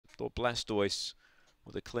Thought Blastoise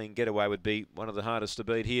with a clean getaway would be one of the hardest to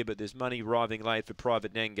beat here, but there's money arriving late for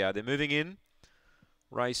Private Nangar. They're moving in.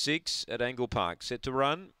 Race 6 at Angle Park, set to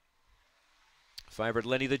run. Favourite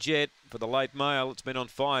Lenny the Jet for the late mail. It's been on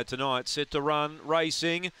fire tonight. Set to run,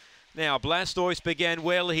 racing. Now, Blastoise began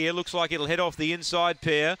well here. Looks like it'll head off the inside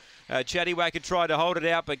pair. Chattywacker tried to hold it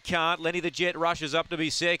out but can't. Lenny the Jet rushes up to be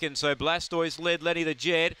second. So Blastoise led Lenny the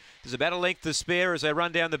Jet. There's about a length to spare as they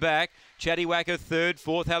run down the back. Chattywacker third,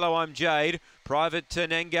 fourth. Hello, I'm Jade. Private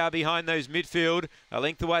Nangar behind those midfield. A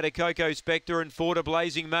length away to Coco Spectre and four to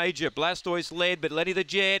Blazing Major. Blastoise led, but Lenny the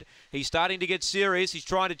Jet, he's starting to get serious. He's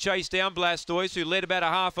trying to chase down Blastoise, who led about a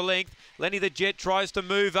half a length. Lenny the Jet tries to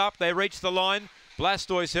move up. They reach the line.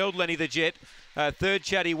 Blastoise held Lenny the Jet. Third,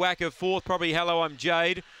 Chattywacker. Fourth, probably Hello, I'm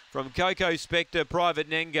Jade. From Coco Spectre, Private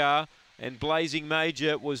Nangar, and Blazing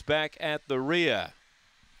Major was back at the rear.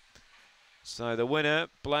 So the winner,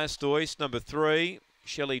 Blastoise, number 3.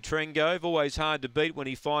 Shelley Trengove, always hard to beat when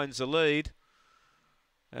he finds the lead.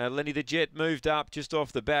 Lenny the Jet moved up just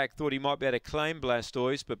off the back. Thought he might be able to claim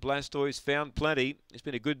Blastoise, but Blastoise found plenty. He's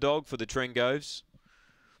been a good dog for the Trengoves.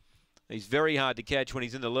 He's very hard to catch when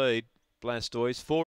he's in the lead, Blastoise.